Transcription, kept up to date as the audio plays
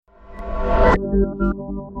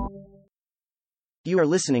You are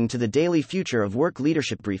listening to the daily Future of Work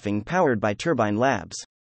leadership briefing powered by Turbine Labs.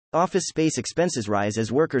 Office space expenses rise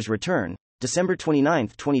as workers return, December 29,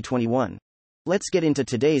 2021. Let's get into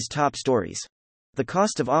today's top stories. The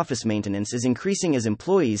cost of office maintenance is increasing as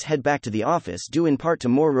employees head back to the office due in part to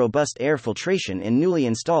more robust air filtration in newly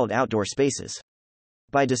installed outdoor spaces.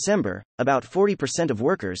 By December, about 40% of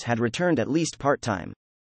workers had returned at least part-time.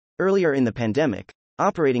 Earlier in the pandemic,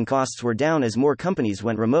 operating costs were down as more companies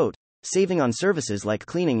went remote, saving on services like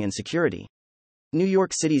cleaning and security. New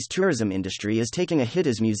York City's tourism industry is taking a hit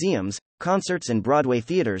as museums, concerts, and Broadway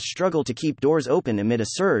theaters struggle to keep doors open amid a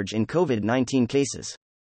surge in COVID-19 cases.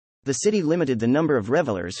 The city limited the number of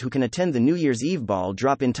revelers who can attend the New Year's Eve ball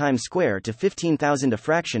drop in Times Square to 15,000, a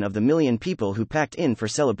fraction of the million people who packed in for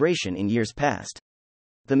celebration in years past.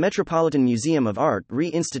 The Metropolitan Museum of Art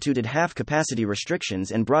reinstituted half-capacity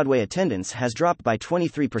restrictions and Broadway attendance has dropped by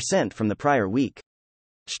 23% from the prior week.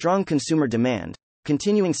 Strong consumer demand,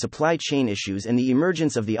 continuing supply chain issues, and the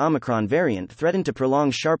emergence of the Omicron variant threaten to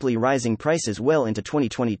prolong sharply rising prices well into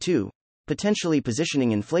 2022, potentially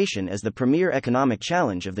positioning inflation as the premier economic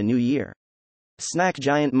challenge of the new year. Snack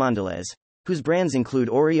giant Mondelez, whose brands include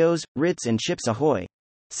Oreos, Ritz, and Chips Ahoy,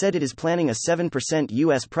 said it is planning a 7%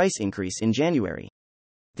 U.S. price increase in January.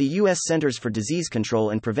 The U.S. Centers for Disease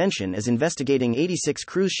Control and Prevention is investigating 86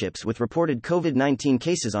 cruise ships with reported COVID-19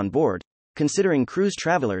 cases on board, considering cruise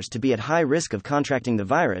travelers to be at high risk of contracting the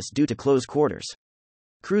virus due to close quarters.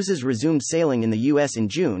 Cruises resumed sailing in the U.S. in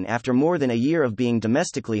June after more than a year of being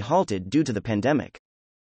domestically halted due to the pandemic.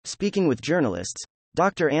 Speaking with journalists,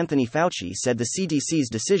 Dr. Anthony Fauci said the CDC's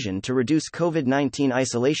decision to reduce COVID-19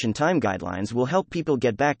 isolation time guidelines will help people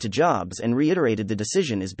get back to jobs and reiterated the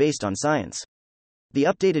decision is based on science. The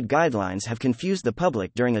updated guidelines have confused the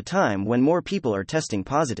public during a time when more people are testing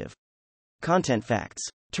positive. Content facts.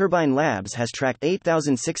 Turbine Labs has tracked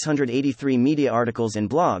 8,683 media articles and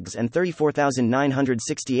blogs and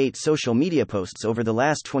 34,968 social media posts over the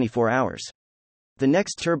last 24 hours. The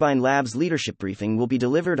next Turbine Labs leadership briefing will be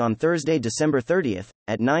delivered on Thursday, December 30th,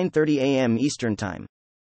 at 9:30 a.m. Eastern Time.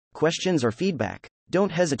 Questions or feedback?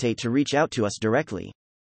 Don't hesitate to reach out to us directly.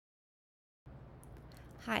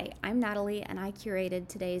 Hi, I'm Natalie, and I curated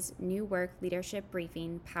today's New Work Leadership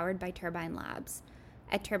Briefing powered by Turbine Labs.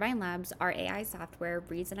 At Turbine Labs, our AI software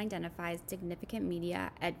reads and identifies significant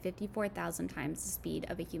media at 54,000 times the speed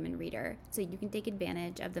of a human reader, so you can take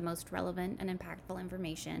advantage of the most relevant and impactful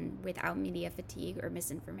information without media fatigue or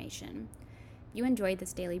misinformation. If you enjoyed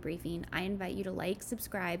this daily briefing, I invite you to like,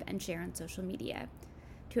 subscribe, and share on social media.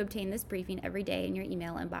 To obtain this briefing every day in your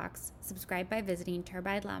email inbox, subscribe by visiting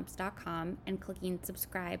turbinelabs.com and clicking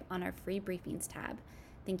subscribe on our free briefings tab.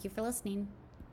 Thank you for listening.